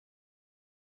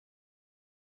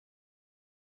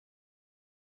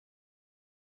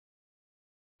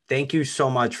Thank you so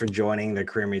much for joining the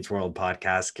Career Meets World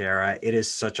podcast, Kara. It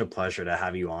is such a pleasure to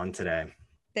have you on today.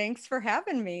 Thanks for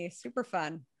having me. Super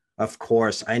fun. Of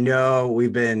course, I know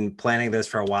we've been planning this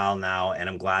for a while now, and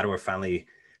I'm glad we're finally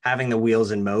having the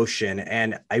wheels in motion.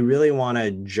 And I really want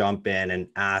to jump in and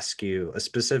ask you a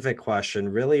specific question,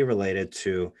 really related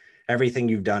to everything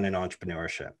you've done in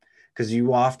entrepreneurship, because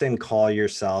you often call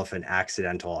yourself an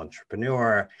accidental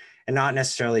entrepreneur and not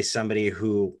necessarily somebody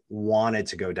who wanted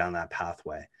to go down that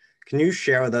pathway. Can you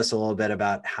share with us a little bit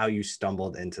about how you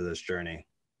stumbled into this journey?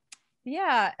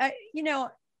 Yeah, I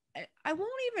won't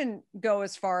even go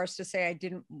as far as to say I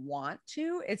didn't want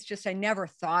to. It's just I never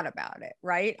thought about it,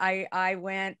 right? I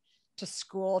went to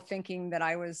school thinking that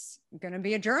I was going to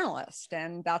be a journalist,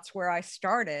 and that's where I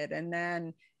started. And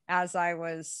then as I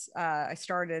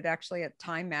started actually at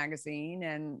Time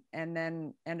magazine, and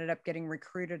then ended up getting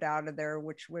recruited out of there,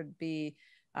 which would be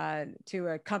to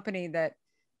a company that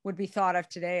would be thought of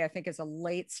today, I think, as a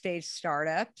late stage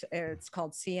startup. It's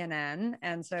called CNN.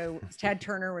 And so Ted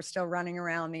Turner was still running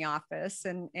around the office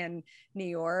in New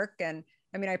York. And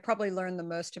I mean, I probably learned the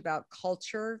most about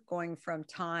culture going from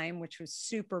Time, which was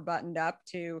super buttoned up,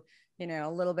 to, a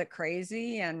little bit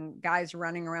crazy and guys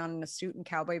running around in a suit and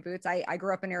cowboy boots. I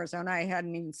grew up in Arizona. I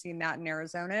hadn't even seen that in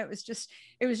Arizona. It was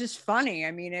just funny.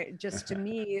 I mean, it just, to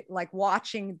me, like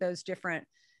watching those different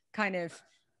kind of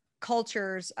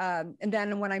cultures. And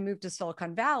then when I moved to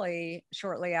Silicon Valley,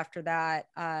 shortly after that,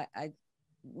 I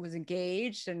was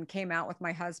engaged and came out with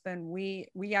my husband. We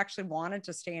actually wanted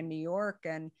to stay in New York,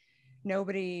 and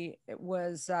nobody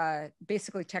was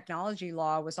basically technology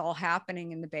law was all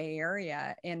happening in the Bay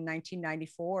Area in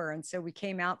 1994. And so we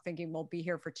came out thinking we'll be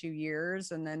here for 2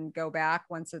 years and then go back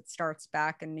once it starts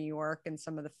back in New York and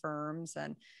some of the firms.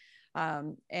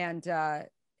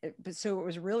 So it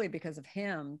was really because of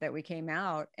him that we came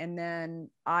out. And then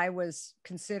I was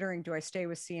considering, do I stay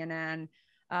with CNN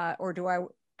or do I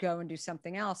go and do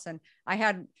something else? And I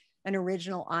had an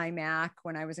original iMac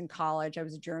when I was in college. I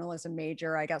was a journalism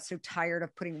major. I got so tired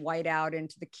of putting whiteout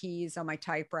into the keys on my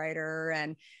typewriter.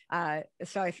 And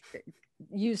so I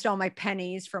used all my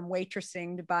pennies from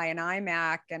waitressing to buy an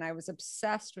iMac. And I was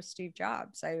obsessed with Steve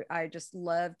Jobs. I just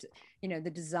loved,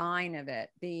 the design of it,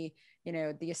 the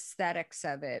aesthetics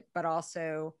of it, but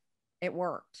also it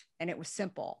worked and it was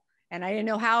simple. And I didn't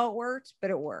know how it worked,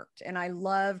 but it worked. And I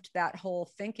loved that whole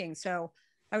thinking. So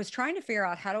I was trying to figure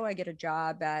out, how do I get a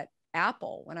job at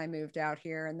Apple when I moved out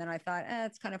here? And then I thought,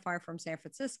 it's kind of far from San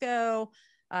Francisco.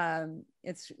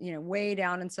 It's, way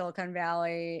down in Silicon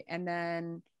Valley. And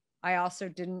then I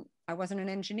wasn't an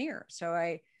engineer. So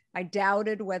I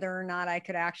doubted whether or not I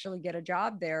could actually get a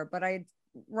job there, but I'd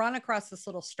run across this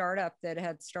little startup that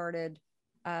had started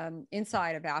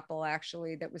inside of Apple,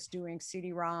 actually, that was doing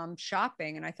CD-ROM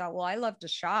shopping. And I thought, well, I love to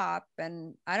shop,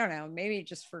 and I don't know, maybe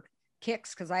just for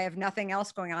kicks, because I have nothing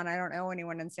else going on. I don't know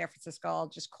anyone in San Francisco. I'll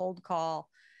just cold call.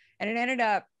 And it ended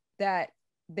up that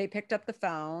they picked up the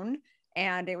phone,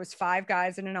 and it was 5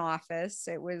 guys in an office.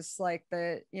 It was like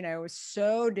it was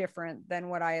so different than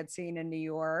what I had seen in New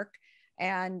York.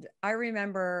 And I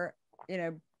remember,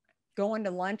 going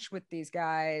to lunch with these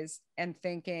guys and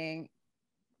thinking,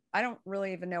 I don't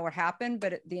really even know what happened,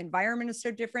 but the environment is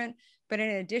so different. But in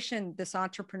addition, this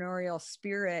entrepreneurial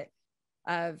spirit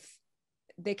of,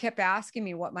 they kept asking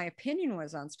me what my opinion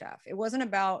was on stuff. It wasn't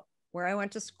about where I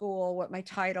went to school, what my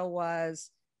title was.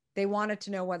 They wanted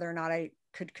to know whether or not I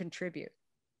could contribute.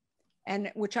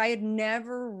 And which I had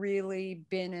never really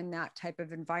been in that type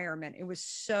of environment. It was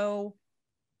so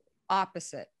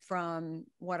opposite from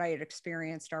what I had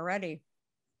experienced already.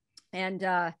 And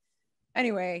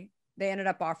anyway, they ended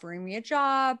up offering me a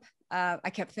job. I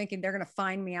kept thinking they're going to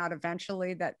find me out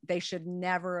eventually, that they should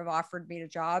never have offered me a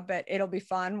job, but it'll be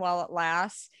fun while it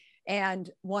lasts. And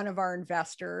one of our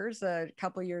investors, a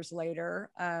couple of years later,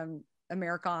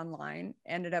 America Online,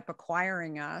 ended up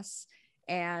acquiring us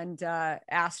and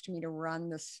asked me to run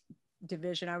this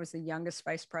division. I was the youngest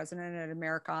vice president at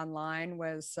America Online,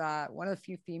 was one of the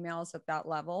few females at that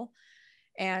level.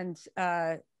 And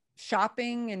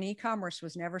shopping and e-commerce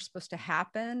was never supposed to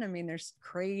happen. I mean, there's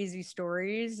crazy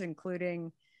stories,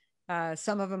 including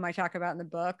some of them I talk about in the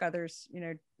book, others,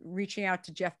 reaching out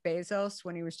to Jeff Bezos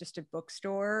when he was just a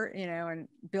bookstore, and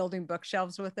building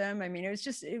bookshelves with him. I mean,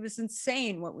 it was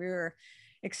insane what we were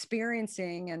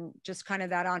experiencing, and just kind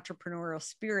of that entrepreneurial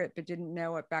spirit, but didn't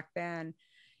know it back then.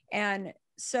 And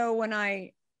so when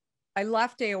I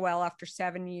left AOL after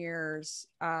 7 years,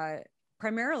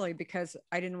 primarily because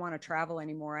I didn't want to travel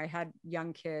anymore. I had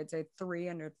young kids. I had 3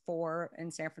 and 4 in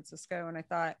San Francisco. And I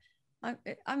thought, I'm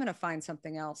going to find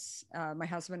something else. My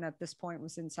husband at this point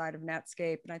was inside of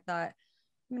Netscape. And I thought,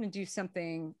 I'm going to do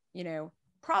something,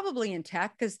 probably in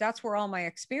tech, because that's where all my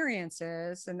experience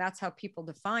is. And that's how people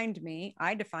defined me.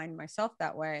 I defined myself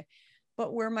that way.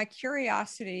 But where my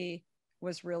curiosity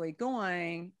was really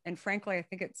going, and frankly, I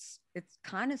think it's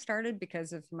kind of started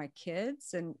because of my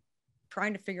kids and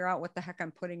trying to figure out what the heck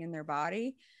I'm putting in their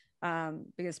body.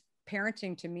 Because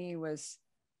parenting to me was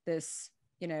this,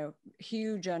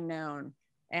 huge unknown.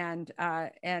 And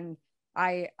I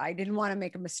didn't want to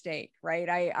make a mistake, right?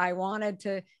 I wanted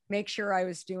to make sure I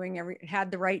was doing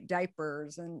had the right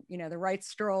diapers and, the right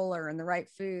stroller and the right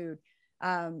food.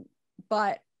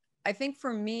 But I think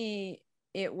for me,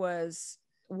 it was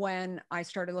when I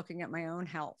started looking at my own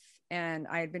health, and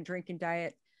I had been drinking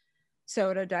diet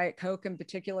soda, Diet Coke in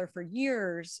particular, for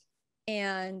years.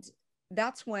 And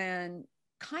that's when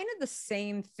kind of the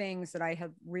same things that I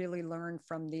had really learned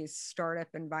from these startup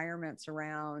environments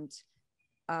around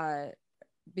uh,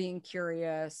 being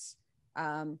curious,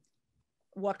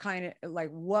 what kind of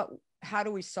like how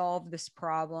do we solve this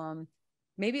problem?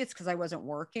 Maybe it's because I wasn't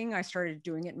working. I started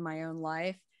doing it in my own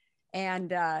life.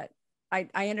 And I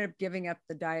ended up giving up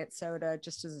the diet soda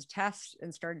just as a test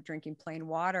and started drinking plain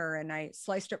water. And I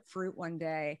sliced up fruit one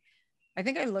day. I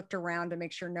think I looked around to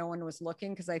make sure no one was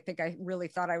looking, because I think I really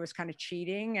thought I was kind of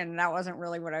cheating, and that wasn't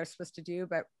really what I was supposed to do.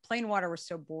 But plain water was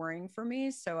so boring for me.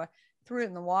 So I threw it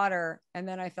in the water. And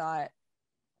then I thought,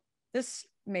 this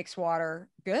makes water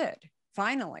good,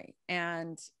 finally.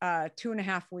 And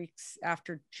 2.5 weeks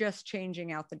after just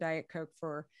changing out the Diet Coke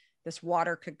for this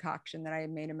water concoction that I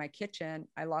had made in my kitchen,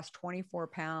 I lost 24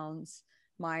 pounds.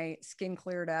 My skin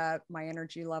cleared up, my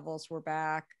energy levels were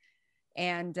back.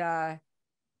 And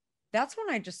that's when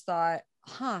I just thought,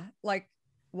 like,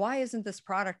 why isn't this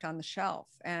product on the shelf?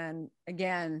 And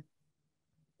again,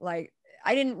 like,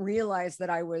 I didn't realize that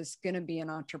I was going to be an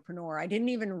entrepreneur. I didn't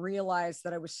even realize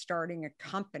that I was starting a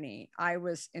company. I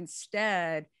was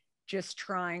instead just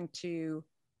trying to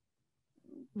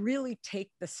really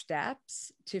take the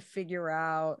steps to figure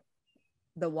out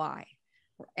the why.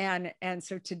 And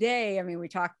so today, I mean, we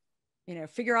talk,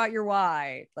 figure out your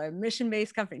why, the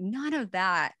mission-based company. None of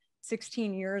that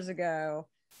 16 years ago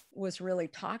was really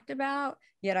talked about.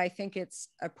 Yet I think it's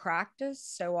a practice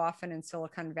so often in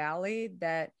Silicon Valley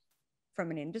that from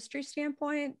an industry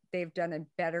standpoint, they've done a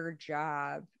better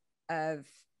job of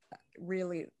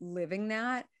really living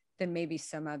that than maybe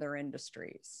some other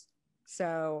industries.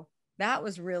 So that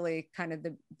was really kind of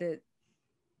the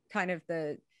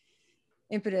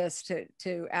impetus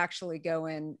to actually go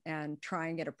in and try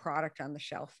and get a product on the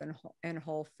shelf in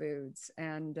Whole Foods.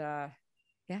 And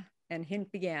and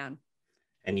Hint began.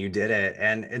 And you did it.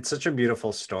 And it's such a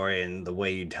beautiful story, and the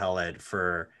way you tell it,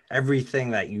 for everything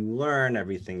that you learn,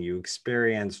 everything you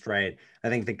experienced, right? I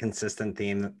think the consistent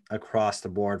theme across the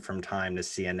board, from Time to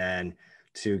CNN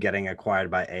to getting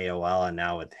acquired by AOL and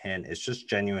now with Hint, is just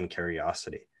genuine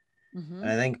curiosity. Mm-hmm.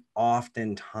 And I think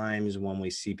oftentimes when we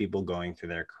see people going through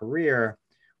their career,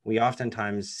 we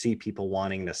oftentimes see people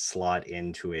wanting to slot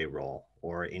into a role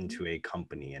or into a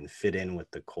company and fit in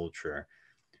with the culture.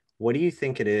 What do you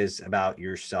think it is about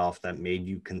yourself that made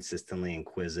you consistently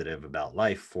inquisitive about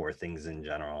life, for things in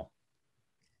general?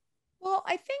 Well,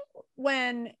 I think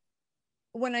when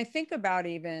I think about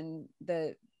even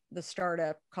the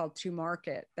startup called To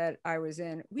Market that I was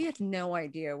in, we had no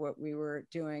idea what we were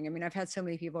doing. I mean, I've had so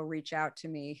many people reach out to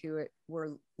me who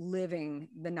were living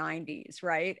the 90s,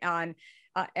 right? And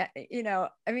I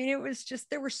mean, it was just,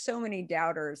 there were so many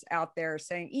doubters out there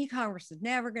saying e-commerce is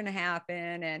never going to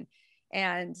happen,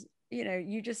 and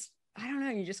you just, I don't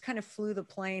know, you just kind of flew the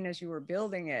plane as you were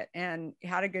building it and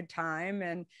had a good time.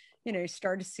 And you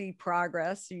started to see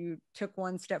progress. You took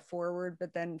one step forward,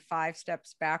 but then 5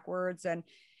 steps backwards. And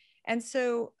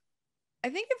so I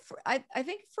think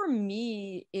for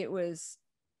me, it was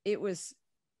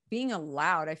being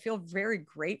allowed. I feel very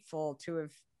grateful to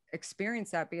have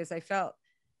experienced that, because I felt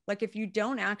like if you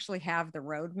don't actually have the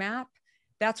roadmap,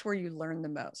 that's where you learn the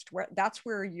most. That's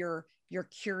where you're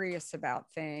curious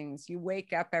about things. You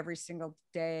wake up every single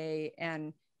day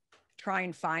and try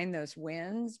and find those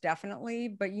wins, definitely,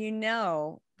 but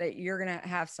that you're going to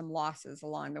have some losses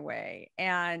along the way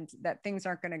and that things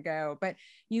aren't going to go. But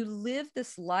you live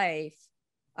this life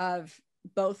of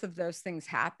both of those things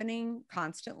happening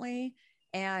constantly,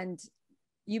 and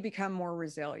you become more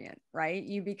resilient, right?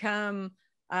 You become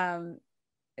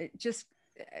just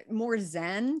more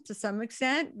zen to some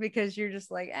extent, because you're just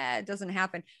like, it doesn't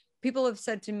happen. People have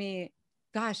said to me,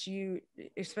 gosh, you,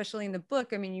 especially in the book,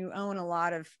 I mean, you own a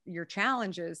lot of your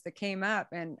challenges that came up,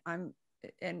 and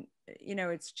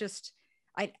it's just,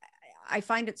 I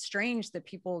find it strange that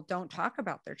people don't talk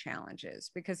about their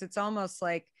challenges, because it's almost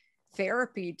like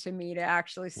therapy to me to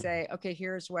actually say, okay,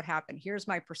 here's what happened. Here's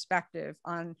my perspective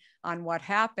on what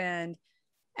happened.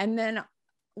 And then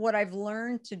what I've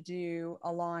learned to do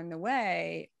along the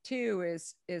way too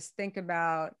is think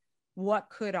about what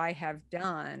could I have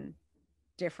done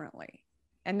differently.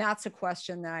 And that's a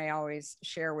question that I always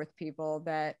share with people,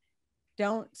 that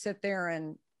don't sit there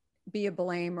and be a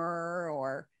blamer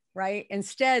or right.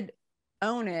 Instead,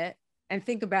 own it and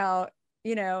think about,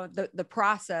 the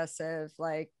process of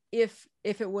like, if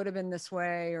it would have been this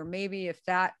way, or maybe if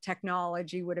that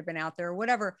technology would have been out there or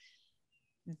whatever.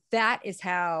 That is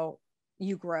how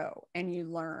you grow and you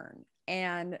learn.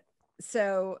 And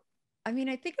so, I mean,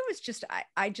 I think it was just,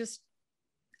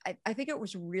 I think it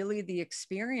was really the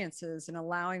experiences and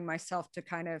allowing myself to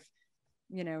kind of,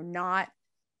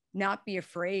 not be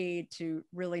afraid to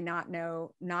really not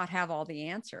know, not have all the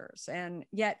answers. And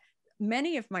yet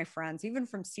many of my friends, even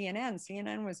from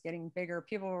CNN was getting bigger.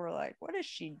 People were like, what is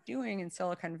she doing in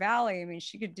Silicon Valley? I mean,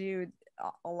 she could do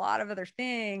a lot of other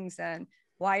things. And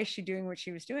why is she doing what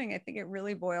she was doing? I think it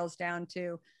really boils down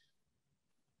to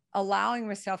allowing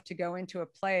myself to go into a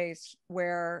place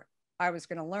where I was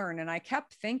going to learn. And I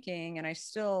kept thinking, and I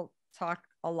still talk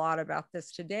a lot about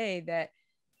this today, that,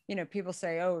 people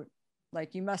say, oh,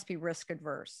 like you must be risk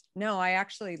adverse. No, I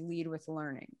actually lead with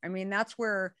learning. I mean, that's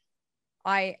where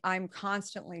I'm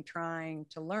constantly trying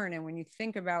to learn. And when you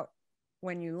think about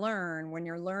when you're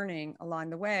learning along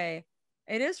the way,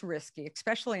 it is risky,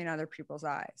 especially in other people's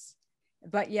eyes.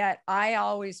 But yet I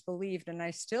always believed, and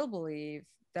I still believe,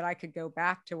 that I could go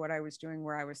back to what I was doing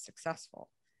where I was successful.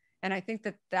 And I think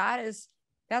that's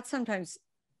sometimes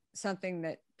something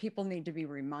that people need to be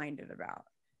reminded about,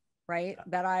 right?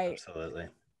 Absolutely.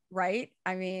 Right.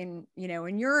 I mean,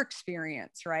 in your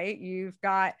experience, right, you've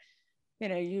got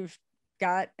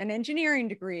an engineering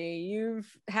degree,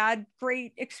 you've had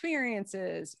great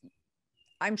experiences.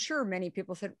 I'm sure many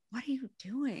people said, what are you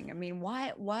doing? I mean,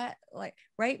 why, what, like,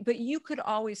 right. But you could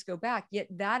always go back. Yet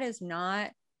that is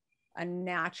not a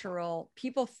natural,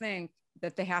 people think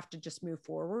that they have to just move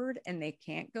forward and they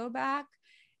can't go back.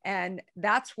 And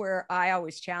that's where I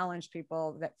always challenge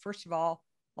people that, first of all,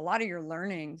 a lot of your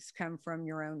learnings come from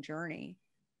your own journey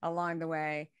along the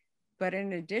way. But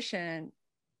in addition,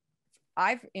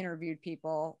 I've interviewed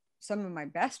people, some of my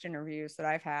best interviews that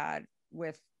I've had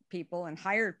with people and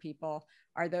hired people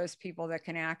are those people that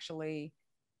can actually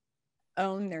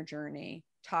own their journey,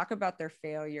 talk about their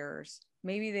failures.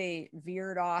 Maybe they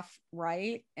veered off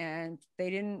right and they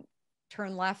didn't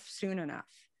turn left soon enough.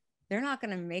 They're not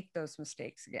going to make those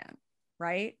mistakes again,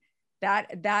 right?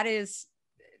 That is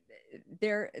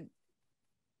there.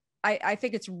 I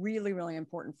think it's really, really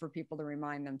important for people to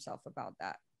remind themselves about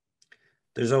that.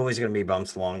 There's always going to be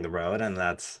bumps along the road, and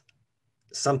that's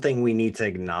something we need to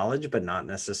acknowledge, but not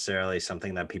necessarily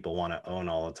something that people want to own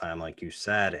all the time, like you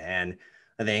said. And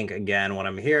I think, again, what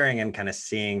I'm hearing and kind of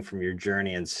seeing from your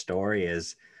journey and story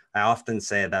is, I often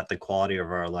say that the quality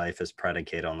of our life is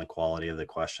predicated on the quality of the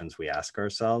questions we ask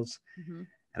ourselves. Mm-hmm.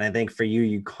 And I think for you,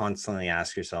 you constantly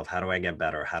ask yourself, how do I get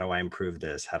better? How do I improve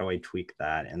this? How do I tweak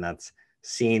that? And that's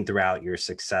seen throughout your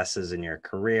successes in your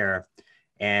career.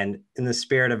 And in the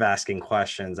spirit of asking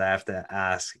questions, I have to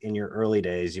ask, in your early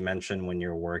days, you mentioned when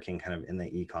you're working kind of in the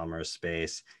e-commerce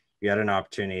space, you had an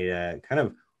opportunity to kind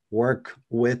of work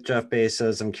with Jeff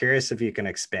Bezos. I'm curious if you can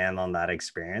expand on that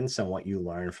experience and what you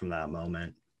learned from that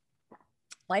moment.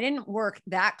 Well, I didn't work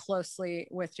that closely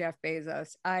with Jeff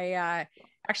Bezos.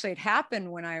 Actually, it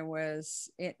happened when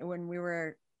when we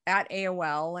were at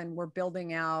AOL and we're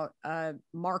building out a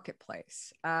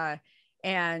marketplace.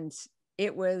 And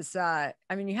it was, I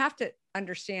mean, you have to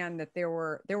understand that there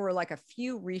were like a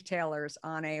few retailers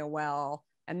on AOL,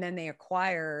 and then they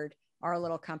acquired our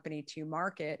little company to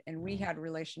market. And we had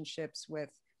relationships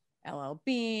with LL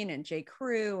Bean and J.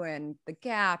 Crew and The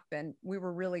Gap. And we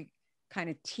were really kind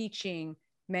of teaching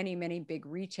many, many big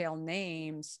retail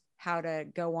names how to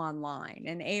go online.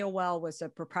 And AOL was a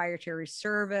proprietary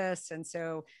service. And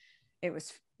so it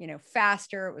was,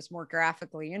 faster. It was more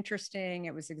graphically interesting.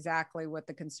 It was exactly what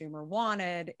the consumer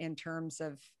wanted in terms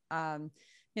of,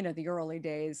 the early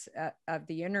days of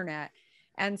the internet.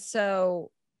 And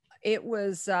so it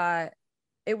was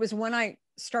when I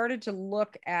started to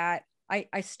look at,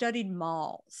 I studied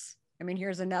malls. I mean,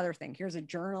 here's another thing. Here's a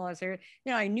journalist.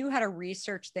 I knew how to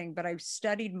research things, but I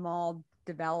studied mall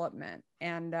development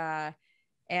and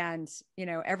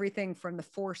everything from the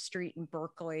 4th Street in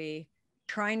Berkeley,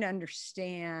 trying to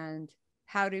understand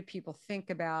how do people think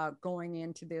about going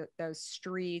into those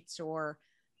streets, or,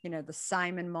 the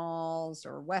Simon malls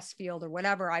or Westfield or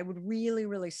whatever. I would really,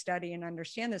 really study and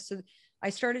understand this. So I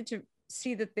started to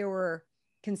see that there were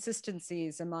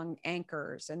consistencies among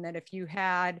anchors, and that if you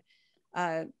had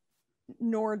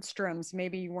Nordstrom's,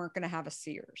 maybe you weren't going to have a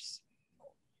Sears.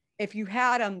 If you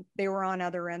had them, they were on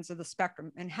other ends of the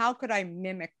spectrum. And how could I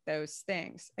mimic those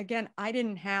things? Again, I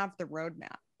didn't have the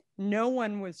roadmap. No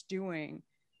one was doing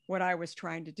what I was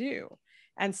trying to do.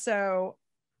 And so,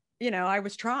 I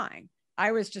was trying.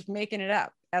 I was just making it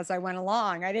up as I went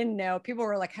along. I didn't know. People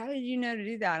were like, how did you know to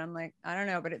do that? I'm like, I don't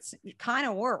know, but it kind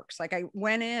of works. Like, I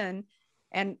went in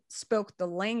and spoke the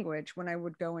language when I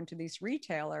would go into these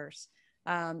retailers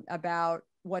about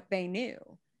what they knew.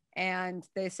 And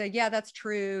they say, yeah, that's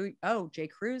true. Oh, J.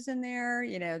 Crew's in there,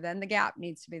 then the Gap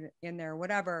needs to be in there,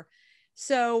 whatever.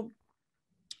 So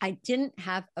I didn't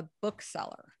have a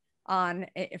bookseller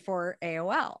for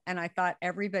AOL. And I thought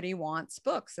everybody wants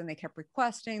books, and they kept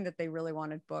requesting that they really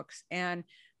wanted books. And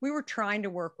we were trying to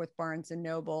work with Barnes and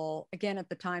Noble. Again, at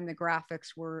the time, the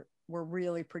graphics were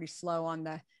really pretty slow on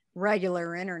the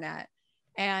regular internet.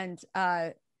 And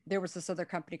there was this other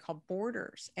company called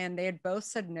Borders, and they had both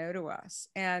said no to us.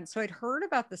 And so I'd heard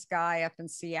about this guy up in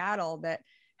Seattle that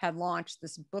had launched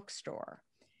this bookstore,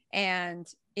 and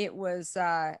it was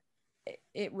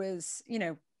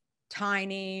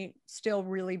tiny, still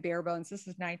really bare bones. This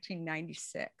is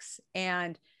 1996.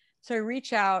 And so I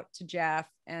reach out to Jeff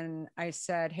and I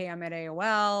said, hey, I'm at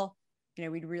AOL.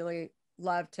 We'd really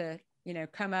love to,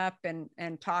 come up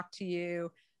and talk to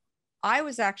you. I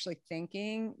was actually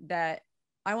thinking that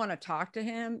I want to talk to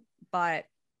him, but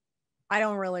I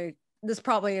don't really, this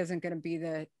probably isn't going to be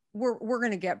we're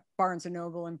going to get Barnes and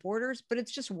Noble and Borders, but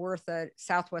it's just worth a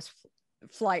Southwest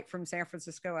flight from San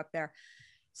Francisco up there.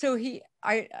 So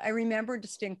I remember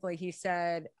distinctly, he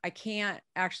said, I can't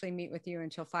actually meet with you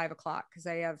until 5 o'clock because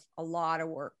I have a lot of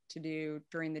work to do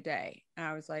during the day. And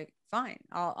I was like, fine,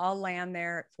 I'll land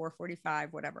there at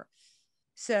 4:45, whatever.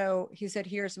 So he said,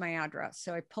 here's my address.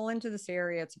 So I pull into this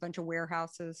area. It's a bunch of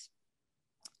warehouses,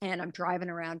 and I'm driving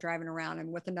around.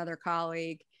 I'm with another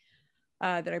colleague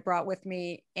that I brought with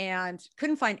me, and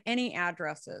couldn't find any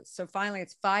addresses. So finally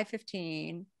it's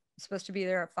 5:15. I'm supposed to be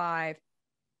there at 5.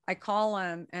 I call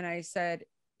him and I said,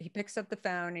 he picks up the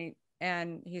phone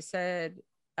and he said,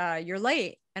 you're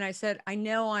late. And I said, I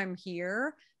know I'm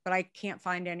here, but I can't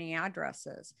find any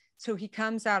addresses. So he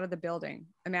comes out of the building.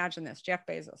 Imagine this, Jeff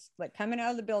Bezos, like coming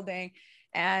out of the building.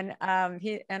 And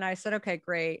I said, okay,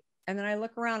 great. And then I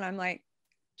look around, I'm like,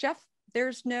 Jeff,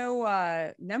 there's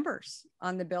no numbers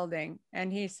on the building.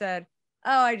 And he said,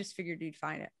 oh, I just figured you'd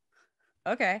find it.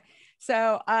 Okay.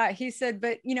 So he said,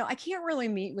 but I can't really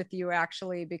meet with you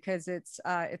actually because it's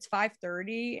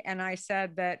 5:30. And I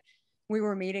said that we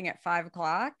were meeting at 5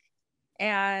 o'clock.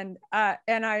 And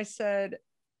I said,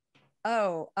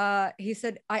 oh, he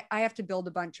said, I have to build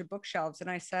a bunch of bookshelves. And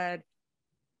I said,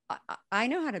 I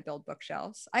know how to build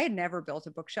bookshelves. I had never built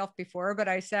a bookshelf before, but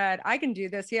I said, I can do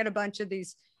this. He had a bunch of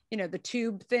these, the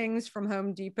tube things from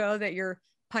Home Depot that you're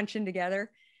punching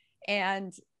together.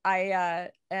 And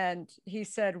and he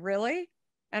said, really?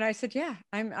 And I said, yeah,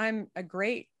 I'm a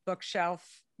great bookshelf.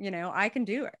 I can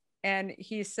do it. And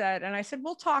he said, and I said,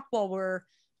 we'll talk while we're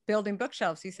building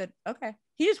bookshelves. He said, okay.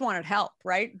 He just wanted help,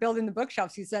 right? Building the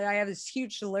bookshelves. He said, I have this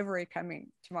huge delivery coming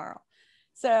tomorrow.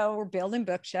 So we're building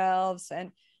bookshelves,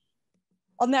 and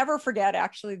I'll never forget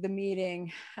actually the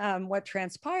meeting, what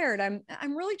transpired.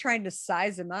 I'm really trying to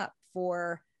size him up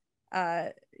for,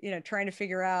 trying to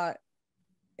figure out,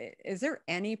 is there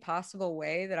any possible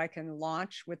way that I can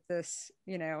launch with this,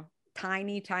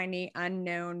 tiny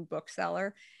unknown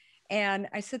bookseller? And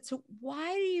I said, so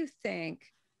why do you think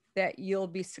that you'll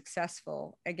be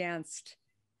successful against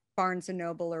Barnes and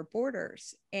Noble or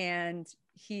Borders? And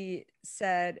he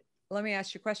said, let me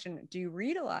ask you a question. Do you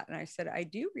read a lot? And I said, I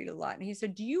do read a lot. And he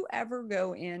said, do you ever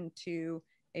go into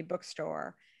a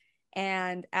bookstore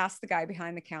and ask the guy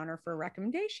behind the counter for a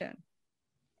recommendation?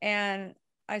 And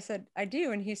I said, I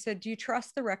do. And he said, do you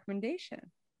trust the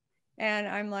recommendation? And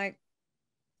I'm like,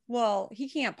 well, he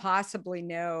can't possibly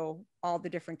know all the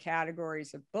different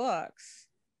categories of books.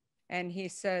 And he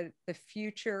said, the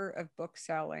future of book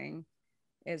selling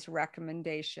is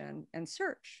recommendation and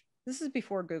search. This is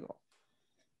before Google.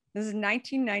 This is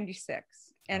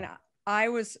 1996. And I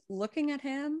was looking at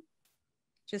him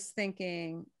just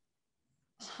thinking,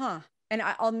 huh. And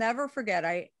I'll never forget,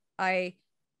 I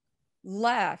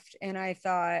left and I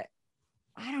thought,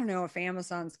 I don't know if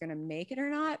Amazon's going to make it or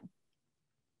not,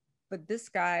 but this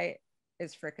guy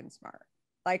is freaking smart.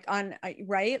 Like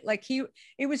right? Like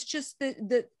it was just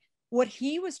what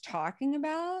he was talking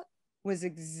about was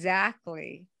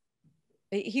exactly,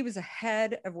 he was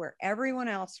ahead of where everyone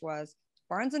else was.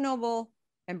 Barnes and Noble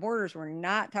and Borders were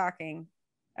not talking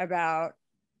about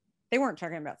they weren't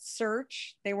talking about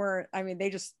search. They weren't, I mean, they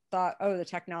just thought, oh, the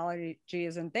technology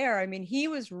isn't there. I mean, he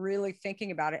was really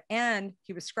thinking about it, and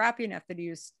he was scrappy enough that he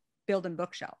was building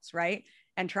bookshelves, right?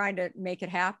 And trying to make it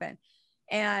happen.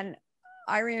 And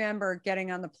I remember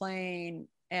getting on the plane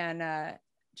and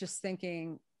just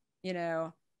thinking, you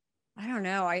know, I don't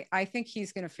know. I think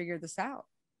he's going to figure this out.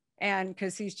 And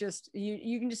because he's just,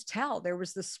 you can just tell there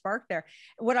was this spark there.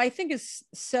 What I think is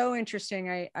so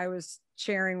interesting, I was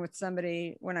sharing with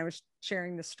somebody when I was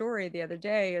sharing the story the other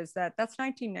day, is that that's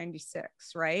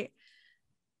 1996, right?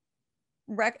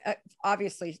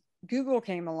 Obviously, Google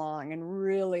came along and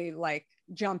really like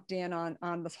jumped in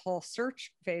on this whole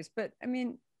search phase. But I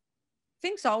mean,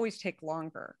 things always take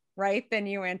longer, right, than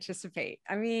you anticipate.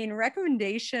 I mean,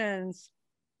 recommendations,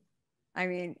 I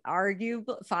mean,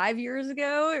 arguably 5 years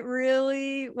ago, it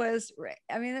really was.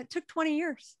 I mean, it took 20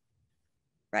 years,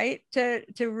 right, to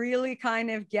really kind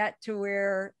of get to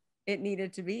where it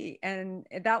needed to be. And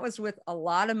that was with a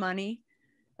lot of money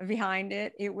behind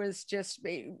it. It was just,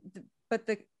 but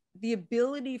the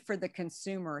ability for the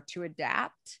consumer to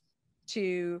adapt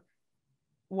to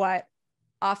what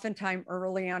oftentimes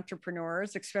early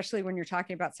entrepreneurs, especially when you're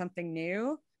talking about something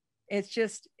new, it's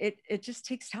just, it just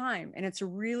takes time, and it's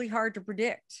really hard to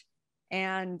predict.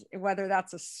 And whether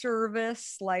that's a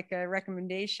service like a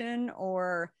recommendation,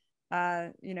 or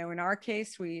in our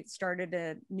case, we started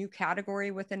a new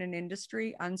category within an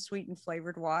industry, unsweetened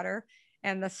flavored water.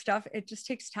 And the stuff, it just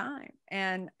takes time.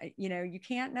 And you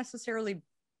can't necessarily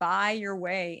buy your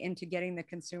way into getting the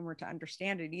consumer to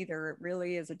understand it either. It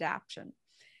really is adaptation.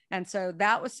 And so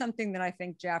that was something that I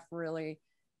think Jeff really,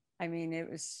 I mean, it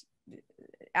was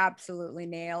absolutely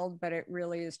nailed, but it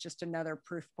really is just another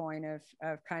proof point of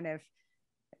kind of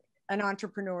an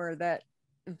entrepreneur, that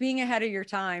being ahead of your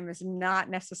time is not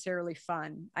necessarily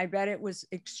fun. I bet it was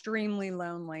extremely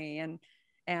lonely,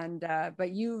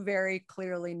 but you very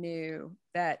clearly knew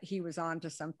that he was on to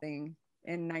something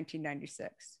in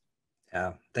 1996.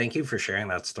 Yeah. Thank you for sharing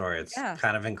that story. It's Yeah.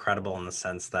 kind of incredible in the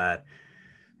sense that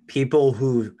people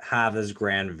who have this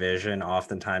grand vision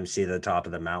oftentimes see the top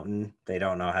of the mountain. They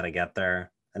don't know how to get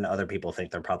there. And other people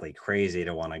think they're probably crazy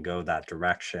to want to go that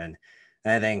direction.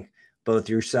 And I think both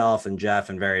yourself and Jeff,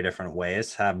 in very different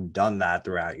ways, have done that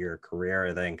throughout your career.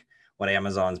 I think what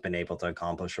Amazon's been able to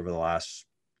accomplish over the last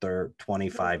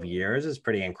 25 years is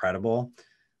pretty incredible.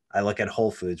 I look at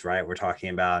Whole Foods, right? We're talking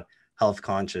about health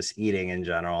conscious eating in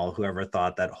general. Whoever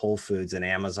thought that Whole Foods and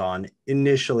Amazon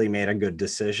initially made a good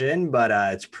decision, but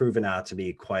it's proven out to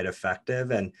be quite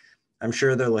effective. And I'm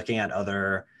sure they're looking at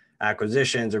other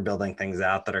acquisitions or building things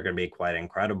out that are going to be quite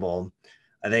incredible.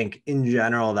 I think in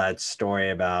general, that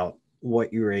story about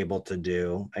what you were able to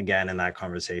do, again, in that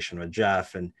conversation with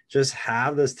Jeff, and just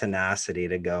have this tenacity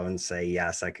to go and say,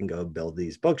 yes, I can go build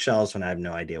these bookshelves when I have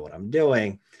no idea what I'm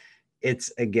doing.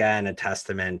 It's, again, a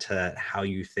testament to how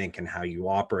you think and how you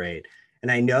operate.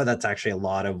 And I know that's actually a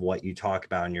lot of what you talk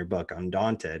about in your book,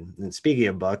 Undaunted. And speaking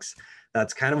of books,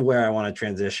 that's kind of where I want to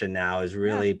transition now, is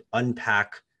really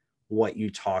unpack what you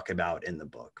talk about in the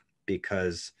book,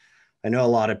 because I know a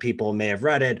lot of people may have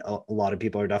read it. A lot of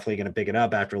people are definitely going to pick it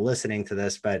up after listening to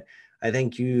this, but I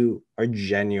think you are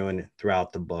genuine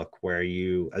throughout the book, where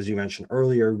you, as you mentioned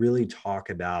earlier, really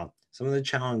talk about some of the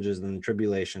challenges and the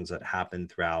tribulations that happen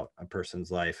throughout a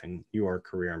person's life, and your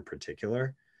career in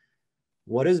particular.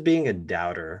 What does being a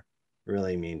doubter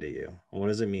really mean to you? What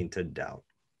does it mean to doubt?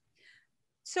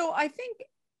 So I think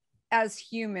as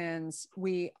humans,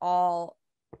 we all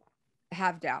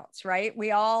have doubts, right?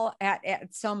 We all at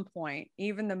some point,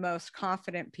 even the most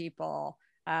confident people,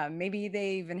 maybe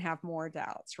they even have more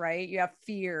doubts, right? You have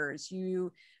fears.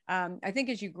 I think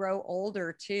as you grow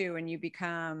older too, and you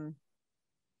become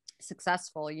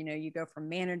successful, you go from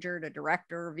manager to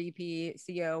director, VP,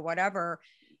 CEO, whatever,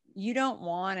 you don't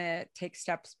want to take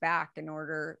steps back in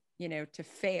order, to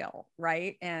fail,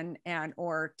 right? And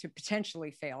or to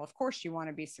potentially fail. Of course you want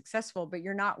to be successful, but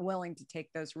you're not willing to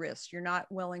take those risks. You're not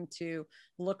willing to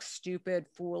look stupid,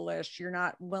 foolish. You're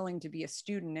not willing to be a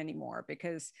student anymore,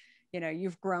 because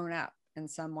you've grown up in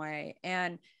some way.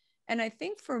 And I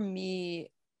think for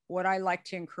me, what I like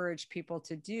to encourage people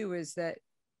to do is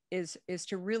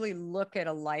to really look at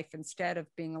a life, instead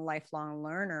of being a lifelong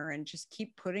learner, and just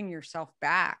keep putting yourself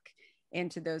back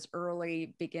into those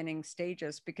early beginning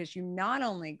stages, because you not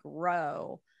only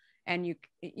grow, and you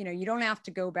don't have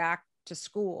to go back to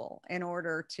school in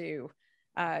order to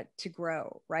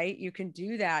grow, right? You can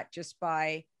do that just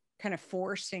by kind of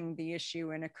forcing the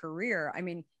issue in a career. I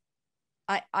mean,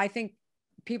 I think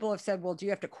people have said, well, do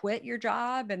you have to quit your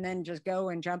job and then just go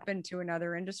and jump into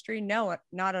another industry? No,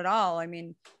 not at all. I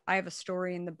mean, I have a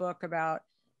story in the book about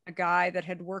a guy that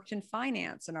had worked in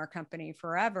finance in our company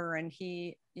forever. And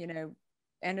he,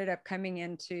 ended up coming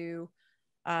into,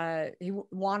 he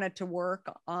wanted to work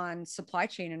on supply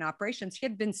chain and operations. He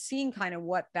had been seeing kind of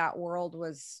what that world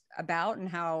was about and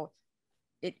how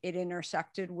it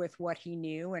intersected with what he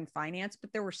knew in finance,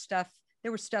 but there was stuff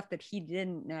that he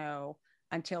didn't know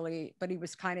but he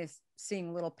was kind of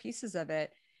seeing little pieces of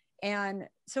it. And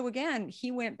so again, he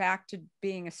went back to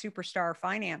being a superstar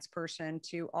finance person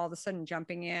to all of a sudden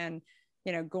jumping in,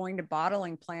 going to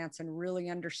bottling plants and really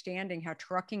understanding how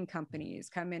trucking companies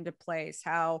come into place,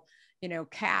 how,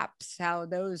 caps, how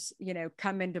those,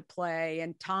 come into play,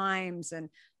 and times,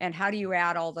 and how do you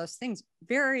add all those things.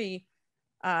 Very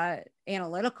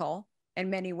analytical in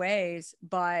many ways,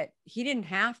 but he didn't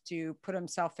have to put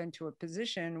himself into a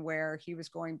position where he was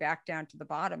going back down to the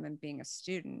bottom and being a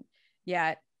student.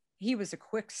 Yet he was a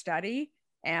quick study,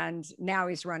 and now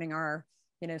he's running our,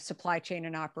 supply chain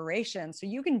and operations. So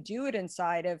you can do it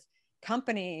inside of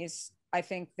companies, I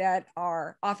think, that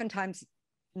are oftentimes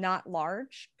not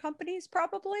large companies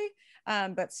probably,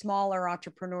 but smaller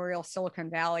entrepreneurial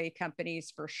Silicon Valley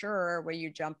companies for sure, where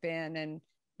you jump in and,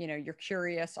 you're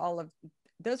curious. All of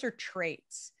those are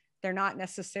traits. They're not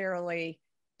necessarily,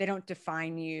 they don't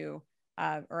define you,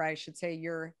 or I should say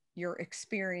your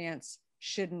experience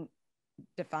shouldn't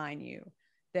define you.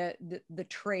 The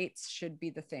traits should be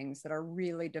the things that are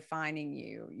really defining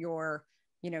you. Your,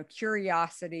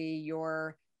 curiosity,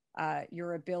 your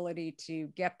ability to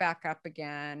get back up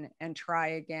again and try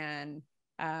again,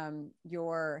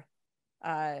 your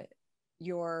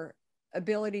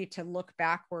ability to look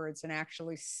backwards and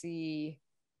actually see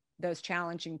those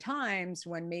challenging times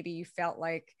when maybe you felt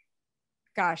like,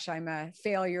 gosh, I'm a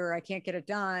failure, I can't get it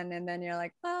done. And then you're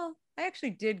like, well, I actually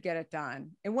did get it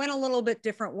done. It went a little bit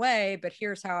different way, but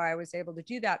here's how I was able to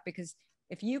do that. Because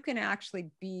if you can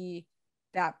actually be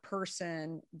that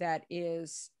person that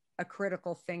is a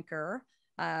critical thinker,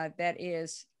 that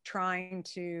is trying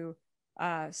to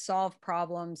solve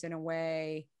problems in a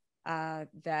way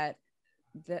that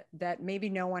maybe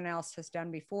no one else has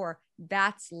done before,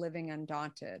 that's living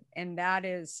undaunted. And that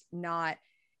is not,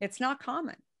 it's not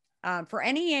common. For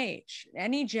any age,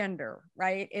 any gender,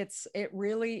 right? It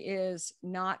really is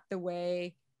not the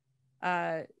way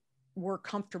we're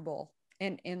comfortable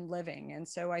in living. And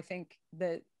so I think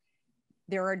that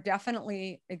there are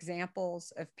definitely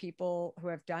examples of people who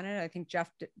have done it. I think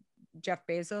Jeff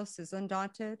Bezos is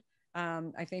undaunted.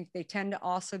 I think they tend to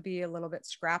also be a little bit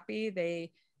scrappy.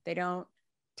 They don't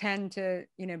tend to,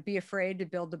 be afraid to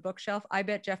build the bookshelf. I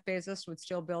bet Jeff Bezos would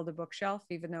still build a bookshelf,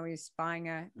 even though he's buying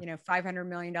a, $500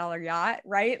 million yacht,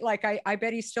 right? Like I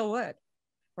bet he still would,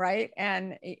 right?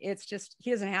 And it's just,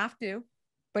 he doesn't have to,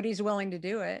 but he's willing to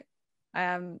do it.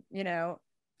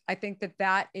 I think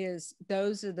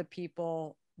those are the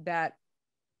people that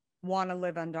want to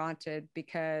live undaunted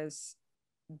because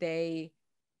they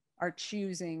are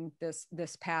choosing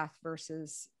this path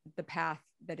versus the path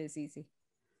that is easy.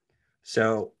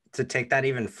 So to take that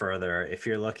even further, if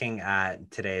you're looking at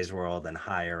today's world and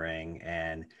hiring,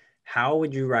 and how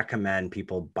would you recommend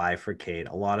people bifurcate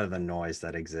a lot of the noise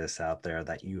that exists out there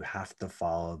that you have to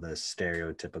follow this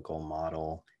stereotypical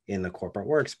model in the corporate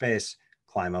workspace,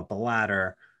 climb up a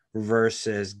ladder,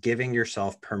 versus giving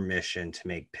yourself permission to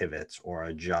make pivots or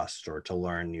adjust or to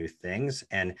learn new things?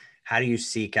 And how do you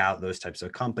seek out those types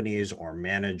of companies or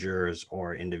managers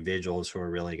or individuals who are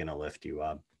really going to lift you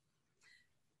up?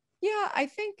 Yeah, I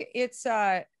think it's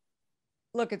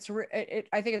look,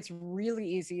 I think it's really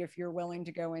easy if you're willing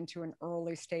to go into an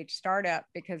early stage startup,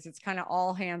 because it's kind of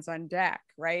all hands on deck,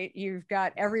 right? You've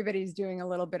got, everybody's doing a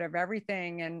little bit of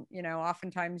everything. And,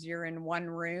 oftentimes you're in one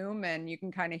room and you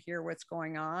can kind of hear what's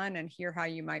going on and hear how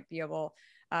you might be able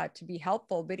to be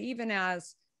helpful. But even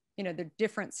as, the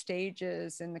different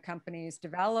stages in the company's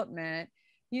development,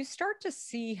 you start to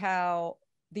see how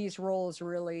these roles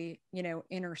really,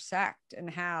 intersect, and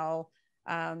how,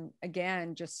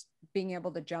 again, just being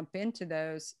able to jump into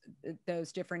those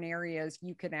different areas,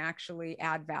 you can actually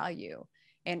add value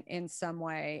in some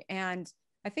way. And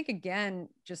I think, again,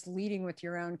 just leading with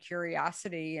your own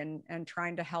curiosity and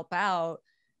trying to help out,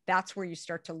 that's where you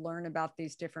start to learn about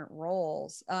these different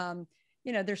roles.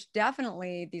 There's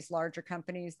definitely these larger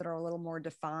companies that are a little more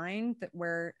defined, that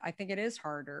where I think it is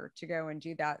harder to go and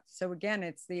do that. So again,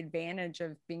 it's the advantage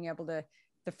of being able to,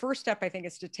 the first step, I think,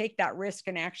 is to take that risk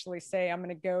and actually say, I'm going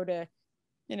to go to,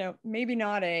 maybe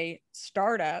not a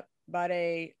startup, but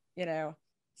a,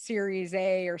 Series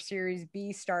A or Series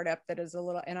B startup that is a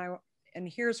little, and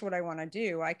here's what I want to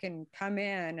do. I can come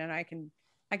in and I can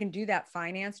do that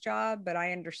finance job, but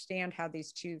I understand how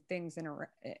these two things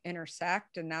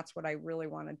intersect. And that's what I really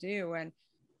want to do. And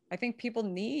I think people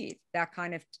need that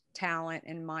kind of talent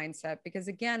and mindset, because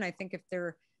again, I think if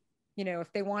they're,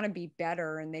 if they want to be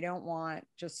better and they don't want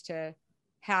just to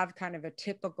have kind of a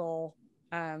typical,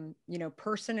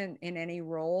 person in any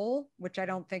role, which I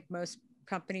don't think most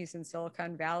companies in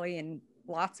Silicon Valley and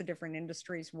lots of different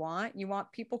industries want. You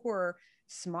want people who are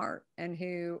smart and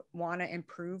who want to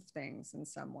improve things in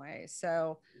some way.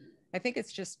 So I think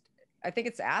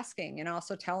it's asking and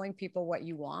also telling people what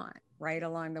you want right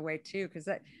along the way too. Cause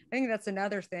I think that's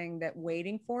another thing, that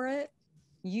waiting for it,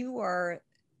 you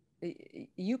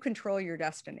control your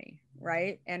destiny,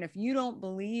 right? And if you don't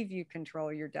believe you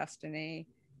control your destiny,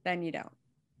 then you don't,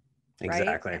 right?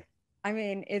 Exactly. I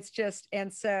mean, it's just,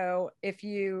 and so if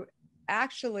you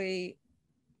actually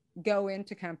go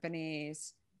into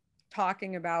companies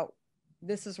talking about,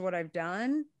 this is what I've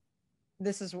done,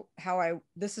 this is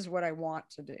what I want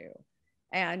to do.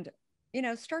 And,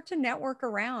 start to network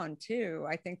around too.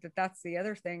 I think that that's the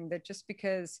other thing, that just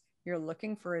because you're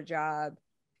looking for a job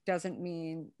doesn't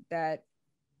mean that,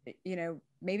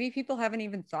 maybe people haven't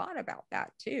even thought about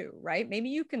that too, right? Maybe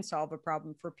you can solve a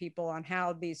problem for people on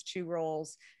how these two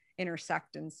roles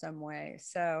intersect in some way.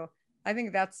 So I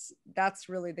think that's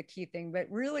really the key thing, but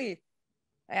really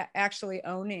actually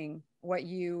owning what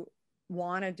you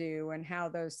want to do and how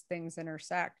those things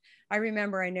intersect. I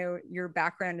remember, I know your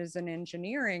background is in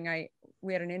engineering.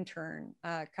 We had an intern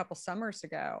a couple summers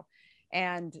ago,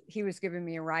 and he was giving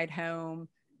me a ride home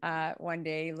one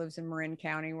day. He lives in Marin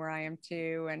County, where I am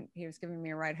too, and he was giving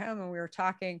me a ride home, and we were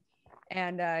talking.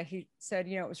 And he said,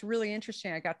 it was really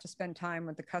interesting. I got to spend time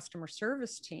with the customer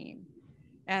service team.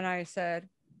 And I said,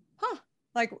 huh,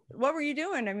 like, what were you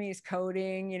doing? I mean, he's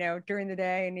coding, during the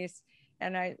day.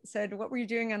 And I said, what were you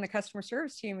doing on the customer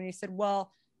service team? And he said,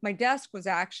 well, my desk was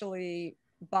actually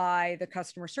by the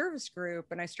customer service group.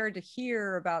 And I started to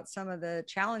hear about some of the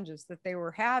challenges that they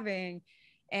were having.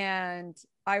 And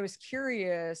I was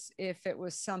curious if it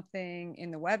was something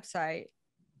in the website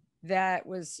that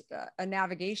was a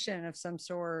navigation of some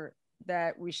sort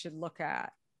that we should look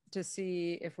at to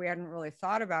see if we hadn't really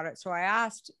thought about it. So I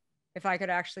asked if I could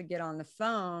actually get on the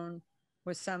phone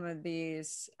with some of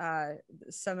these,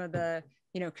 some of the,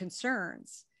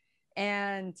 concerns.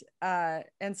 And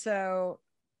so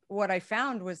what I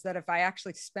found was that if I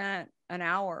actually spent an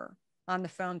hour on the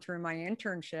phone through my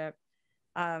internship,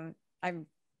 I'm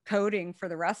coding for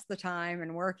the rest of the time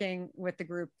and working with the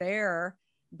group there,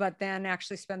 but then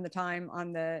actually spend the time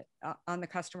on the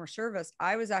customer service,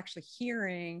 I was actually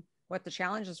hearing what the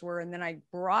challenges were. And then I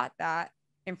brought that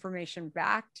information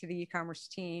back to the e-commerce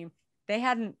team. They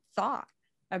hadn't thought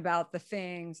about the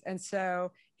things. And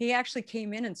so he actually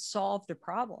came in and solved a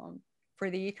problem for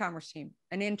the e-commerce team,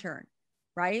 an intern,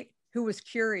 right? Who was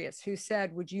curious, who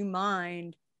said, would you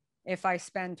mind if I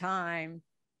spend time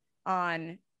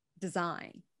on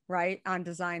design, right? On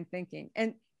design thinking.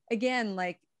 And again,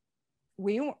 like,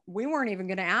 we weren't even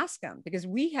going to ask him, because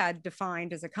we had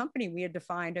defined, as a company, we had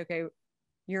defined, okay,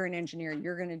 you're an engineer,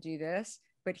 you're going to do this.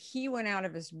 But he went out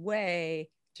of his way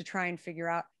to try and figure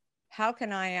out, how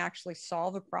can I actually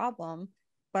solve a problem?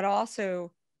 But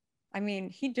also, I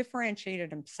mean, he differentiated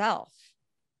himself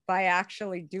by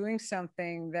actually doing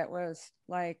something that was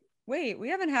like, wait, we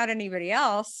haven't had anybody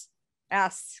else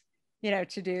ask,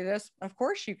 to do this. Of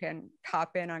course you can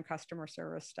cop in on customer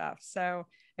service stuff. So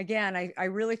again, I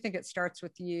really think it starts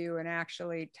with you and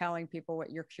actually telling people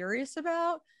what you're curious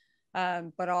about,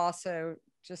 but also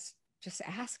just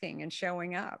asking and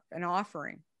showing up and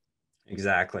offering.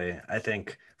 Exactly. I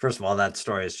think, first of all, that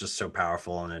story is just so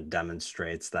powerful, and it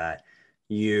demonstrates that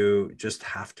you just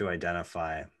have to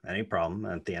identify any problem.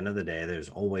 At the end of the day, there's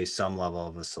always some level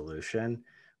of a solution,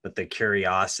 but the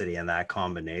curiosity and that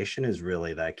combination is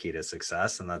really that key to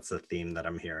success. And that's the theme that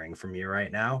I'm hearing from you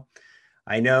right now.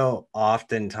 I know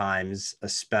oftentimes,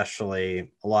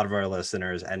 especially a lot of our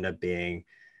listeners end up being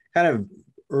kind of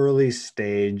early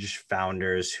stage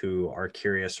founders who are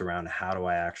curious around, how do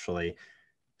I actually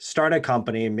start a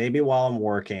company, maybe while I'm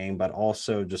working, but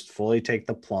also just fully take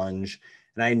the plunge.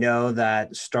 And I know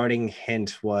that starting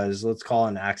Hint was, let's call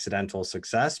it, an accidental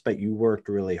success, but you worked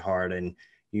really hard and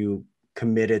you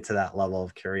committed to that level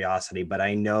of curiosity. But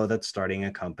I know that starting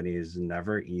a company is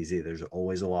never easy. There's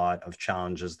always a lot of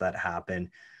challenges that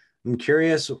happen. I'm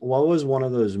curious, what was one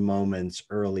of those moments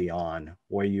early on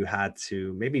where you had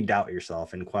to maybe doubt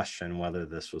yourself and question whether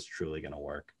this was truly going to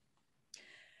work?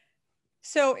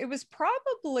 So it was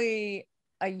probably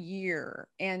a year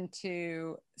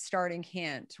into starting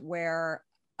Hint where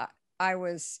I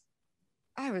was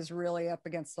really up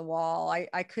against the wall.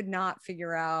 I could not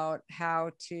figure out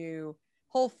how to.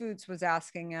 Whole Foods was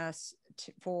asking us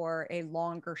for a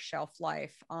longer shelf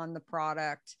life on the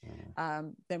product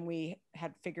than we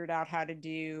had figured out how to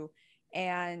do.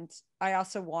 And I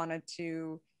also wanted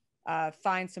to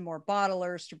find some more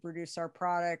bottlers to produce our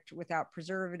product without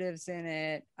preservatives in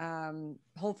it.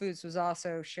 Whole Foods was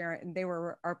also sharing, and they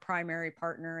were our primary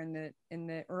partner in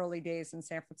the early days in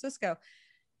San Francisco.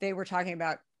 They were talking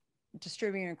about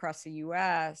distributing across the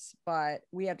US, but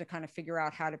we had to kind of figure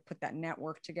out how to put that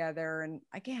network together. And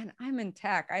again, I'm in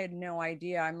tech. I had no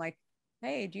idea. I'm like,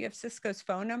 hey, do you have Cisco's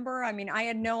phone number? I mean, I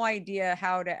had no idea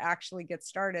how to actually get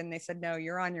started. And they said, no,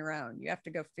 you're on your own. You have to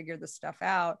go figure this stuff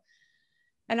out.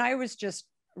 And I was just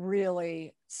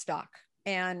really stuck.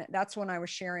 And that's when I was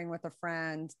sharing with a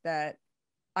friend that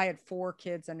I had 4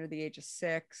 kids under the age of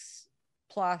 6.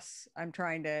 Plus, I'm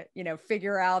trying to,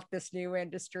 figure out this new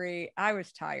industry. I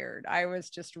was tired. I was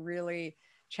just really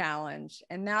challenged.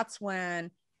 And that's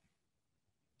when,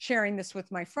 sharing this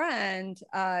with my friend,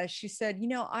 she said,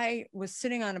 I was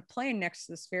sitting on a plane next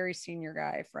to this very senior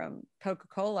guy from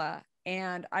Coca-Cola,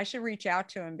 and I should reach out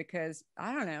to him because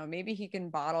I don't know, maybe he can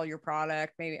bottle your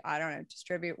product, maybe, I don't know,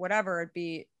 distribute, whatever it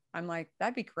be. I'm like,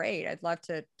 that'd be great. I'd love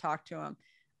to talk to him.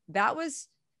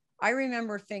 I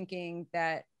remember thinking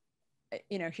that,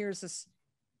 here's this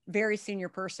very senior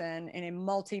person in a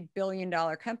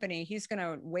multi-billion-dollar company. He's going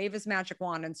to wave his magic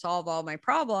wand and solve all my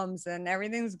problems and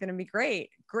everything's going to be great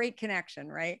connection.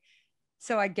 Right.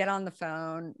 So I get on the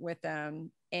phone with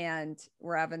them and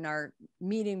we're having our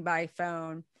meeting by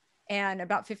phone. And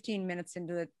about 15 minutes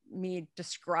into me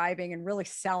describing and really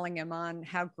selling him on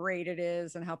how great it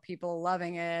is and how people are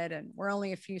loving it. And we're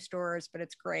only a few stores, but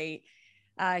it's great.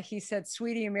 He said,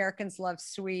 sweetie, Americans love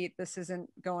sweet. This isn't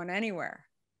going anywhere.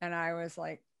 And I was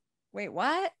like, wait,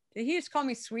 what? Did he just call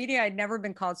me sweetie? I'd never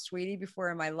been called sweetie before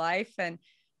in my life. And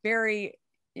very,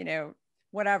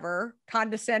 whatever,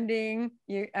 condescending.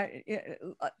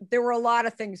 There were a lot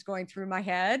of things going through my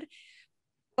head.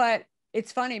 But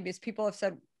it's funny because people have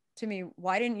said to me,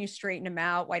 why didn't you straighten him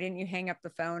out? Why didn't you hang up the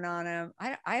phone on him?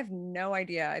 I have no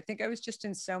idea. I think I was just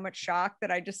in so much shock that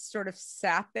I just sort of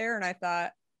sat there and I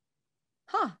thought,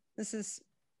 this is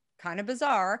kind of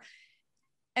bizarre.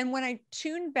 And when I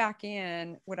tuned back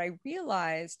in, what I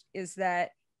realized is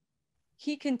that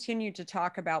he continued to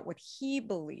talk about what he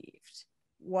believed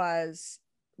was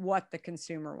what the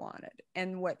consumer wanted.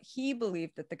 And what he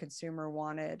believed that the consumer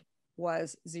wanted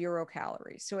was 0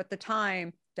 calories. So at the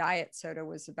time, diet soda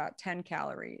was about 10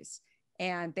 calories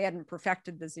and they hadn't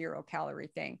perfected the 0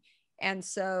 calorie thing. And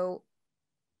so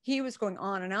he was going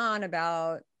on and on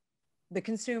about the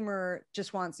consumer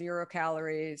just wants 0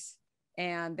 calories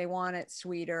and they want it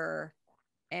sweeter.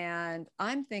 And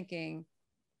I'm thinking,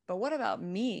 but what about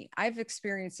me? I've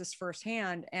experienced this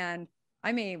firsthand and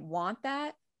I may want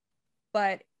that,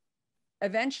 but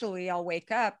eventually I'll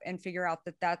wake up and figure out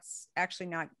that that's actually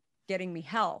not getting me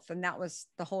health. And that was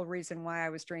the whole reason why I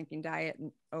was drinking diet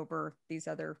over these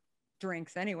other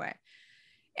drinks anyway.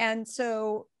 And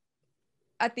so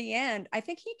at the end, I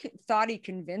think he thought he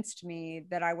convinced me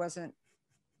that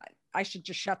I should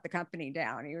just shut the company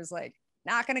down. He was like,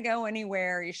 not going to go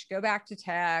anywhere. You should go back to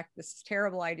tech. This is a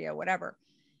terrible idea, whatever.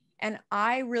 And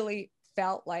I really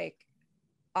felt like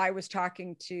I was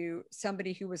talking to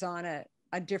somebody who was on a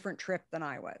different trip than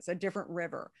I was, a different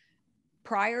river.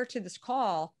 Prior to this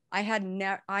call, I had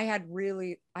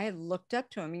looked up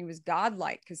to him. He was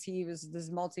godlike because he was this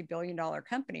multi-billion-dollar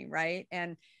company, right?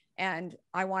 And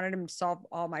I wanted him to solve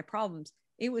all my problems.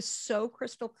 It was so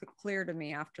crystal clear to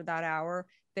me after that hour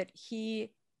that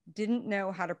he didn't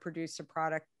know how to produce a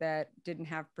product that didn't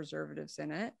have preservatives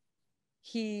in it.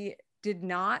 He did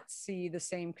not see the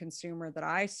same consumer that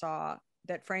I saw,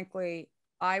 that frankly,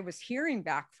 I was hearing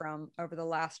back from over the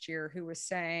last year, who was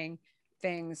saying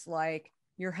things like,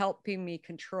 you're helping me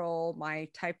control my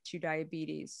type 2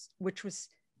 diabetes, which was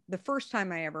the first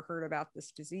time I ever heard about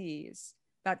this disease.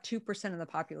 About 2% of the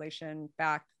population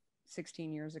back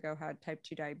 16 years ago had type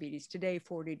 2 diabetes. Today,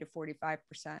 40 to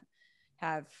 45%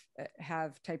 have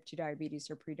type 2 diabetes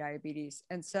or prediabetes.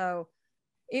 And so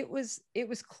it was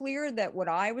clear that what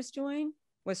I was doing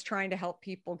was trying to help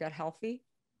people get healthy.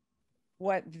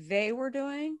 What they were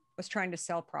doing was trying to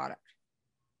sell product.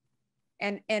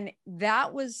 And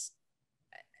that was,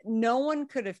 no one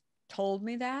could have told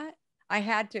me that. I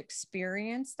had to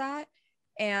experience that.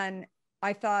 And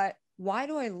I thought, why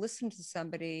do I listen to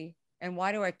somebody and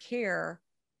why do I care?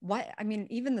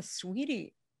 Even the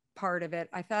sweetie part of it,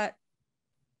 I thought,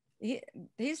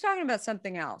 he's talking about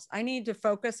something else. I need to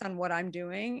focus on what I'm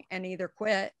doing and either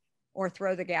quit or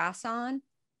throw the gas on,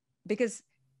 because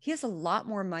he has a lot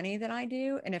more money than I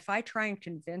do. And if I try and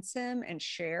convince him and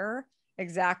share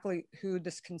exactly who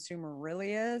this consumer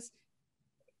really is,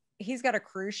 he's got a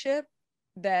cruise ship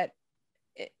that,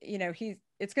 you know,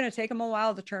 it's going to take him a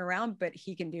while to turn around, but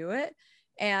he can do it.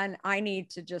 And I need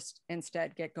to just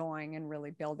instead get going and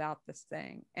really build out this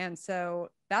thing. And so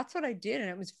that's what I did. And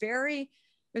it was very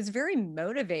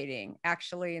motivating,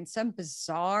 actually, in some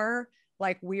bizarre,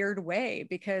 like weird way,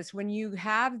 because when you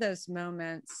have those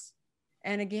moments,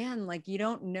 and again, like you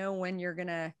don't know when you're going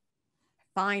to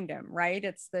find them, right?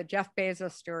 It's the Jeff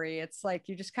Bezos story. It's like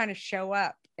you just kind of show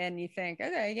up and you think,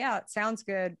 okay, yeah, it sounds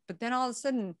good. But then all of a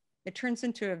sudden it turns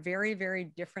into a very, very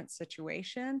different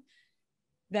situation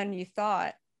than you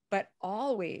thought. But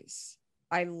always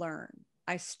I learn.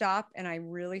 I stop and I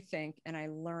really think and I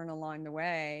learn along the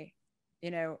way,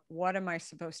 you know, what am I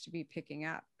supposed to be picking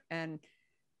up? And,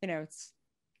 you know, it's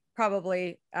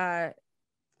probably,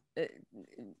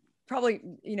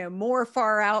 you know, more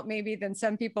far out maybe than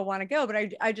some people want to go, but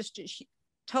I just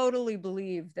totally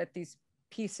believe that these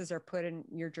pieces are put in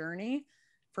your journey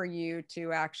for you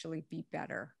to actually be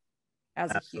better as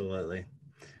a human. Absolutely.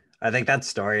 I think that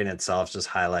story in itself just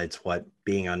highlights what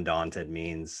being undaunted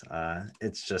means.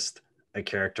 It's just a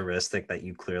characteristic that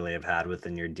you clearly have had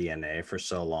within your DNA for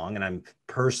so long. And I'm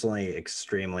personally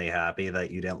extremely happy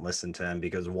that you didn't listen to him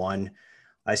because, one,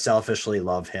 I selfishly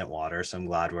love hint water, so I'm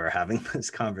glad we're having this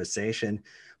conversation.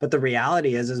 But the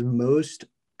reality is most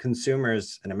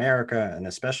consumers in America and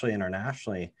especially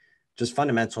internationally just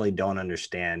fundamentally don't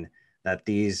understand that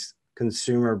these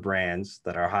consumer brands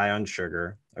that are high on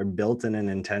sugar are built in an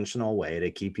intentional way to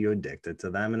keep you addicted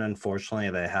to them. And unfortunately,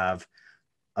 they have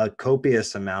a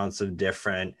copious amounts of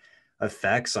different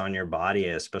effects on your body,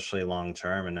 especially long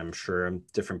term. And I'm sure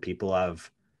different people have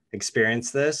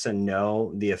experienced this and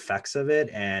know the effects of it,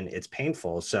 and it's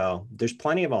painful. So there's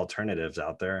plenty of alternatives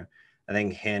out there. I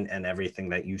think Hint and everything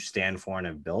that you stand for and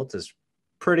have built is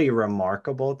pretty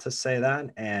remarkable, to say that.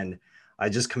 And I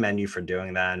just commend you for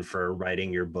doing that and for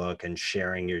writing your book and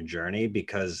sharing your journey,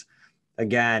 because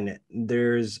again,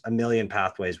 there's a million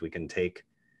pathways we can take.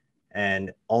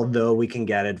 And although we can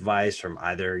get advice from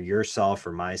either yourself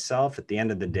or myself, at the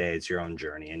end of the day, it's your own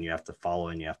journey and you have to follow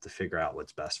and you have to figure out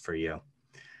what's best for you.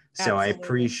 So I Absolutely.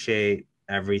 appreciate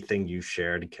everything you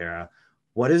shared, Kara.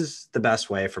 What is the best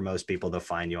way for most people to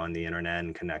find you on the internet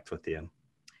and connect with you?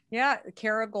 Yeah,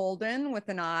 Kara Goldin with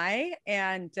an I,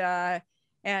 and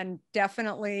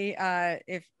definitely,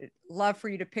 if love for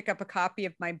you to pick up a copy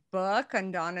of my book,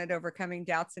 Undaunted: Overcoming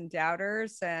Doubts and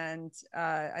Doubters, and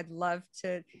I'd love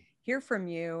to hear from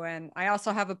you. And I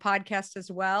also have a podcast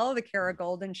as well, the Kara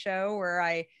Goldin Show, where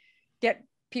I get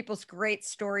people's great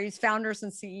stories, founders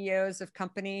and CEOs of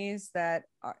companies that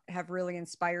have really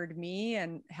inspired me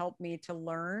and helped me to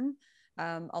learn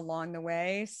along the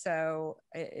way. So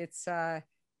it's I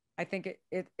think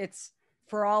it's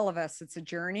for all of us. It's a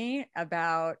journey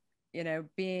about, you know,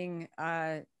 being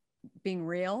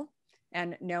real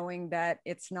and knowing that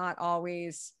it's not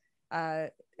always a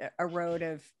road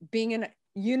of being a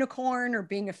unicorn or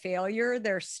being a failure.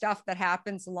 There's stuff that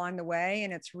happens along the way,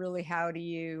 and it's really how do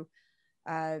you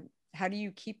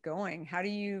keep going? How do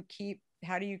you keep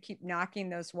knocking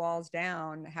those walls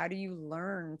down? How do you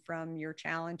learn from your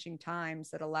challenging times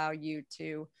that allow you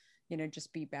to, you know,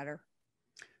 just be better?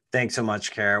 Thanks so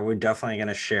much, Kara. We're definitely going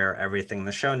to share everything in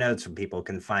the show notes so people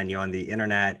can find you on the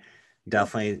internet. Cool.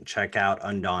 Definitely check out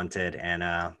Undaunted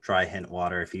and try Hint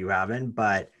Water if you haven't.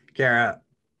 But Kara,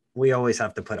 we always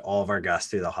have to put all of our guests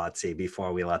through the hot seat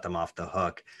before we let them off the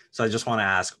hook. So I just want to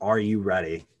ask, are you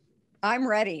ready? I'm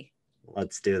ready.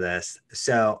 Let's do this.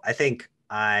 So I think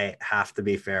I have to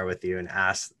be fair with you and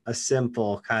ask a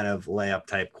simple kind of layup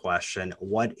type question.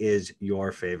 What is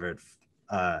your favorite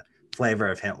flavor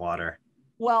of Hint Water?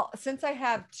 Well, since I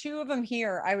have two of them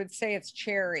here, I would say it's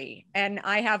cherry. And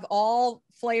I have all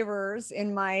flavors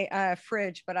in my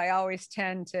fridge, but I always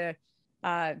tend to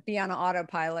be on an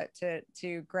autopilot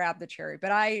to grab the cherry.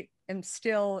 But I am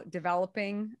still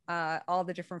developing all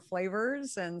the different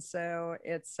flavors, and so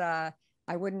it's I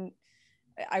wouldn't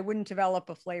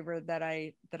develop a flavor that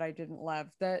I didn't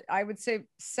love. That I would say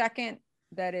second,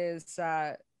 that is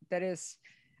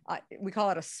we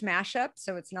call it a smash up.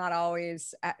 So it's not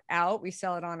always out. We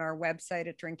sell it on our website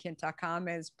at drinkhint.com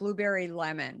as blueberry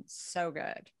lemon. So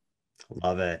good.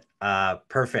 Love it.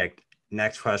 Perfect.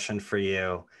 Next question for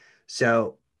you.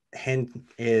 So Hint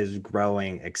is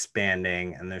growing,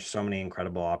 expanding, and there's so many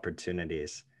incredible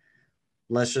opportunities.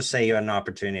 Let's just say you had an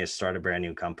opportunity to start a brand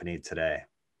new company today.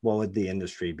 What would the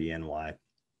industry be and why?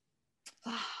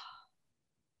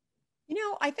 You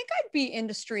know, I think I'd be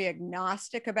industry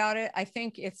agnostic about it. I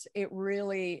think it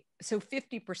really, so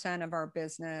 50% of our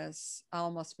business,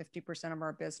 almost 50% of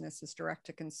our business is direct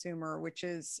to consumer, which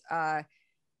is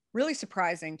really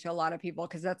surprising to a lot of people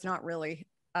because that's not really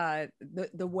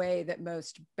the way that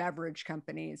most beverage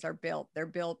companies are built. They're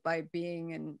built by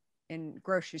being in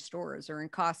grocery stores or in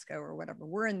Costco or whatever.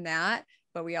 We're in that,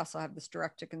 but we also have this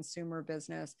direct to consumer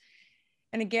business.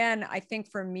 And again, I think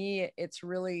for me, it's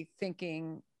really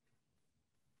thinking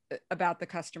about the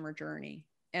customer journey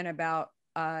and about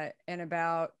I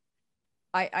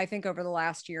think over the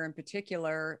last year in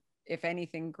particular, if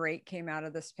anything great came out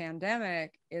of this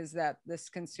pandemic, is that this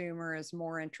consumer is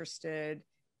more interested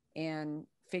in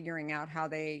figuring out how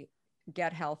they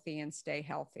get healthy and stay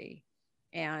healthy.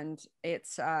 And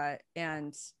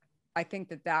and I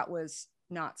think that was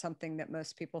not something that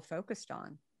most people focused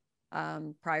on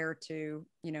prior to,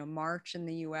 March in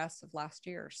the US of last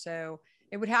year. So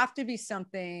it would have to be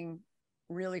something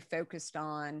really focused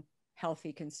on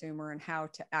healthy consumer and how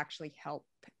to actually help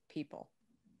people.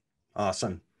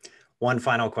 Awesome. One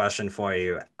final question for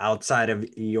you. Outside of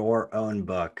your own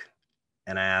book,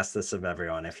 and I ask this of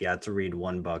everyone, if you had to read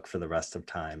one book for the rest of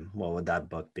time, what would that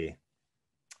book be?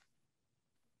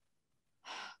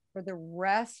 For the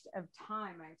rest of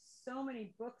time, I have so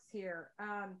many books here.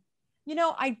 I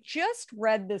just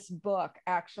read this book,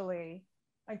 actually.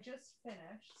 I just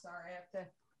finished. Sorry, I have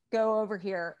to go over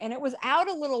here. And it was out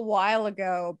a little while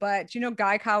ago, but do you know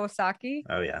Guy Kawasaki?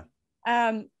 Oh, yeah.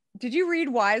 Did you read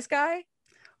Wise Guy?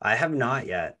 I have not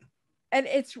yet. And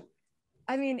it's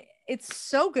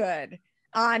so good.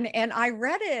 And I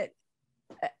read it.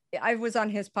 I was on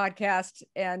his podcast,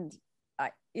 and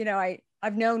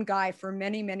I've known Guy for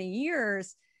many, many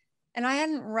years, and I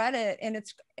hadn't read it. And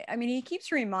he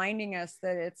keeps reminding us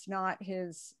that it's not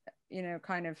his,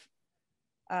 kind of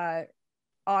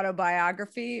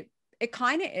autobiography. It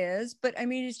kind of is, but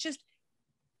it's just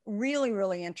really,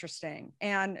 really interesting,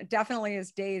 and definitely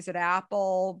his days at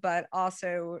Apple, but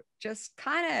also just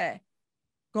kind of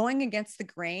going against the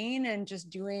grain and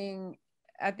just doing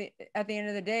at the end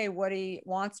of the day what he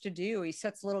wants to do. He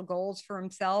sets little goals for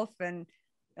himself, and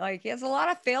he has a lot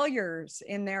of failures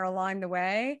in there along the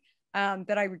way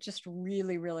that I would just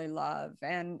really, really love.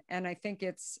 And I think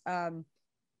it's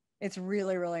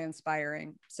really, really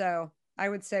inspiring. So I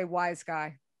would say Wise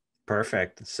Guy.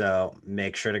 Perfect. So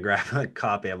make sure to grab a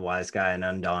copy of Wise Guy and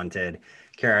Undaunted.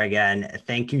 Kara, again,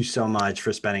 thank you so much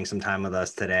for spending some time with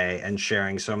us today and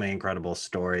sharing so many incredible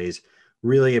stories.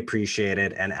 Really appreciate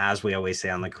it. And as we always say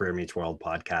on the Career Meets World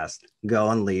podcast, go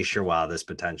unleash your wildest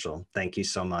potential. Thank you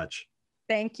so much.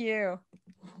 Thank you.